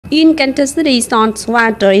In Cần Thơ City,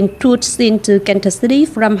 saltwater intrudes into Cần Thơ City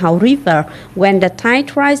from Hậu River when the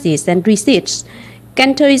tide rises and recedes.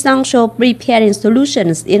 Cần Thơ is also preparing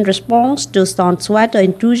solutions in response to saltwater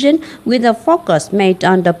intrusion with a focus made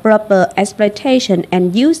on the proper exploitation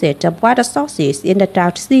and usage of water sources in the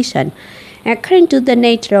drought season. According to the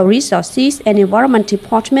Natural Resources and Environment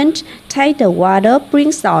Department, tidal water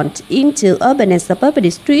brings salt into urban and suburban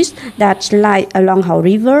districts that lie along Hậu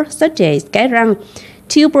River, such as Cái Răng.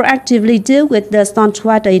 To proactively deal with the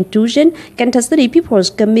saltwater intrusion, Cần Thơ City People's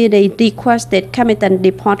Committee requested competent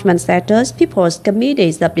department sectors, People's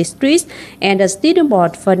Committees of Districts, and the Student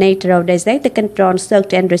Board for Natural Disaster Control,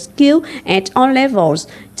 Search and Rescue at all levels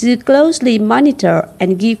to closely monitor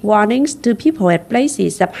and give warnings to people at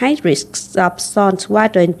places of high risks of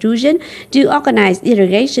saltwater intrusion to organize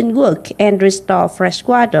irrigation work and restore fresh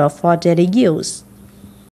water for daily use.